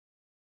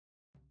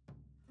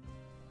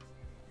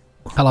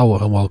Hello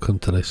and welcome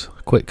to this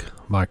quick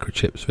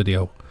microchips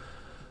video.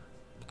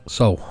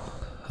 So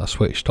I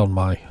switched on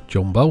my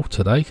Jumbo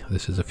today.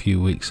 This is a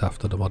few weeks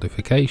after the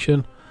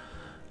modification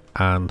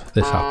and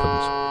this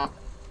happens,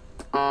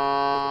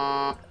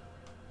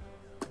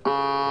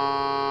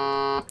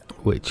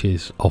 which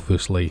is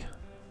obviously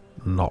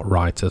not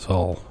right at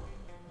all.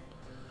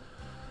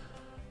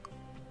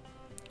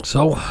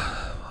 So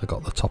I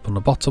got the top and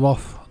the bottom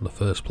off, and the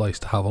first place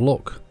to have a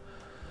look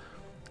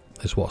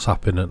is what's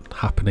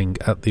happening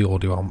at the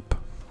audio amp.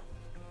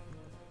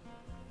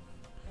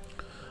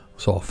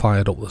 So I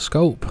fired up the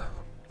scope.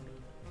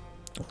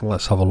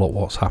 Let's have a look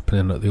what's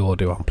happening at the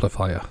audio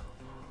amplifier.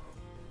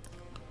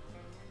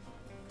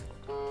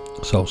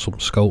 So some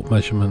scope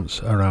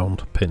measurements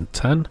around pin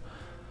 10,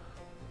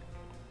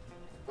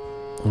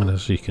 and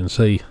as you can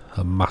see,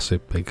 a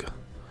massive big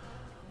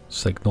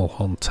signal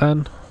on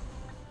 10,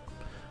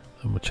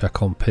 and we'll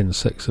check on pin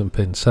 6 and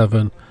pin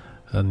 7,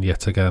 and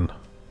yet again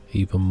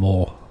even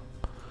more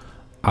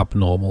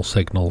abnormal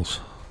signals.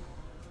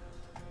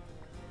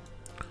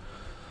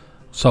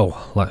 So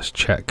let's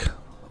check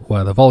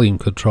where the volume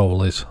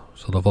control is.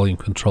 So the volume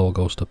control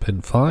goes to pin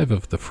 5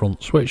 of the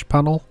front switch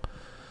panel.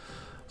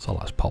 So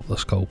let's pop the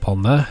scope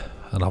on there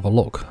and have a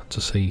look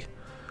to see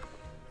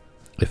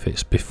if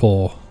it's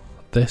before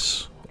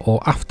this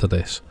or after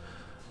this.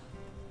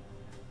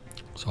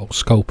 So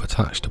scope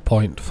attached to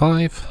point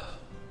 5,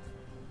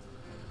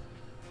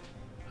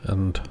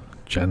 and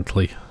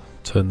gently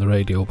turn the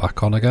radio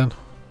back on again.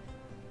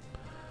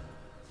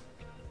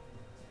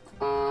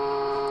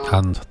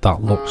 And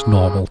that looks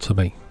normal to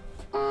me.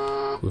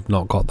 We've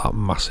not got that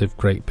massive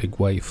great big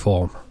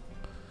waveform.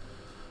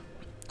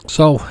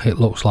 So it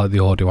looks like the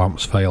audio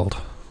amp's failed.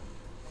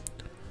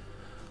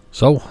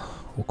 So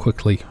we'll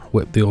quickly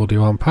whip the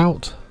audio amp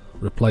out,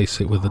 replace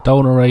it with the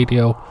donor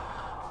radio,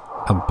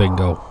 and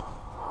bingo,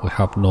 we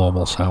have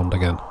normal sound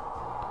again.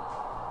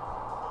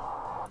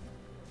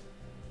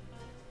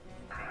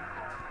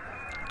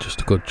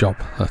 Just a good job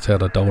that I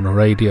had a donor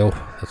radio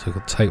that I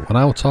could take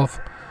one out of.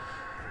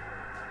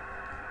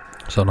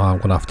 So now I'm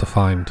going to have to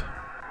find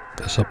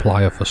a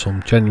supplier for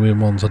some genuine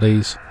ones of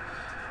these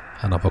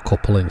and have a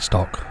couple in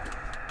stock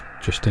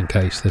just in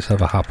case this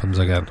ever happens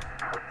again.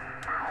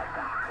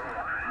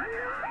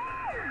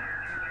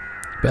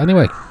 But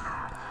anyway,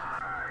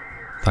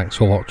 thanks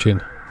for watching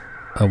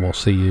and we'll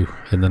see you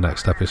in the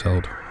next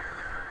episode.